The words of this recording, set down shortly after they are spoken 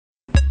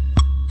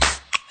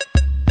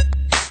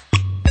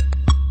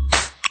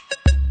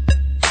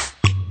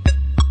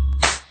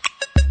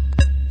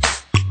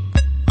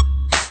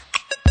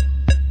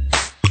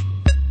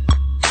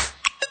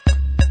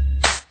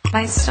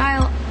My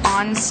style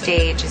on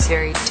stage is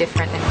very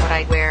different than what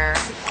I wear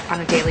on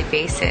a daily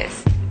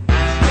basis.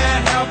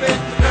 Can't help it,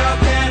 girl,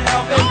 can't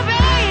help it.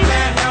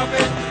 Can't help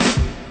it.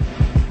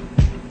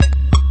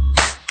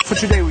 For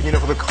today,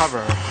 for the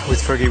cover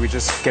with Fergie, we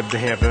just kept the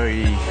hair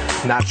very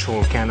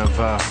natural, kind of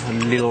a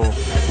little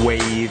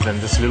wave and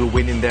just a little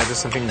wind in there,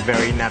 just something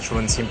very natural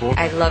and simple.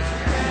 I love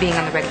being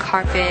on the red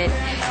carpet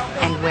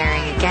and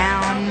wearing a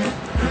gown.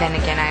 Then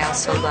again, I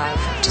also love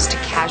just a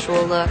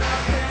casual look.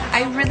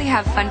 I really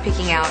have fun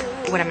picking out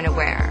what I'm going to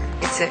wear.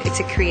 It's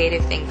a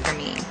creative thing for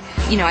me.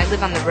 I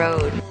live on the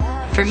road.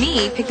 For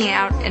me, picking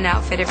out an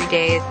outfit every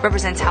day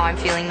represents how I'm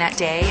feeling that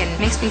day and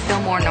makes me feel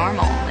more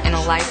normal in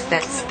a life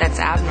that's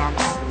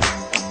abnormal.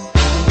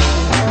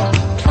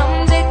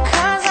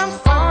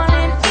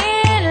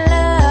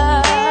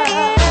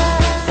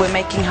 We're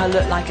making her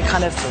look like a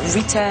kind of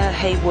Rita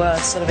Hayworth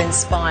sort of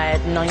inspired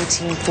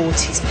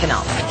 1940s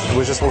pinup. It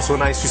was just also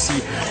nice to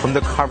see on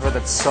the cover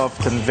that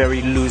soft and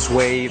very loose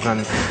wave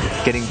and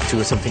getting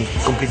to something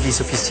completely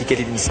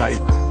sophisticated inside.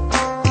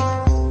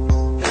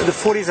 The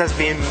 40s has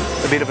been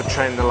a bit of a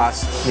trend the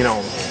last,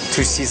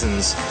 2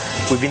 seasons.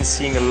 We've been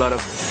seeing a lot of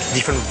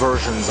different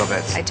versions of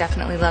it. I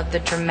definitely love the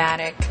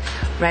dramatic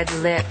red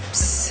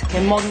lips.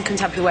 A modern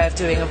contemporary way of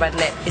doing a red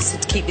lip is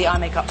to keep the eye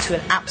makeup to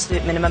an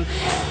absolute minimum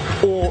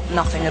or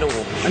nothing at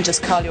all, and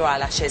just curl your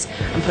eyelashes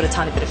and put a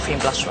tiny bit of cream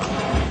blusher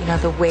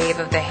on. The wave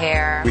of the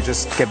hair. We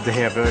just kept the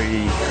hair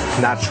very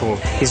natural.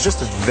 It's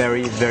just a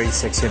very, very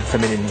sexy and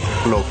feminine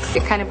look.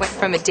 It kind of went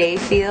from a day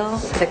feel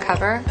for the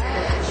cover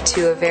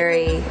to a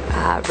very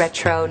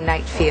retro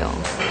night feel.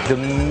 The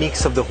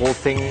mix of the whole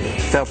thing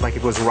felt like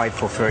it was right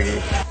for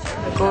Fergie.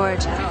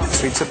 Gorgeous.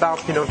 So it's about,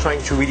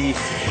 trying to really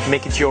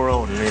make it your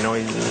own,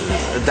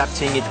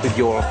 adapting it with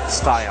your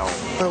style.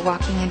 We're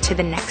walking into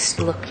the next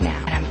look now,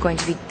 and I'm going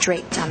to be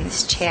draped on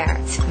this chair.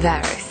 It's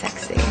very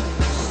sexy.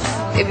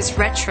 It was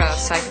retro,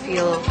 so I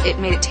feel it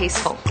made it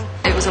tasteful.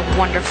 It was a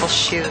wonderful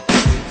shoot.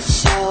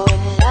 So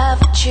in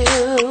love with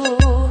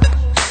you.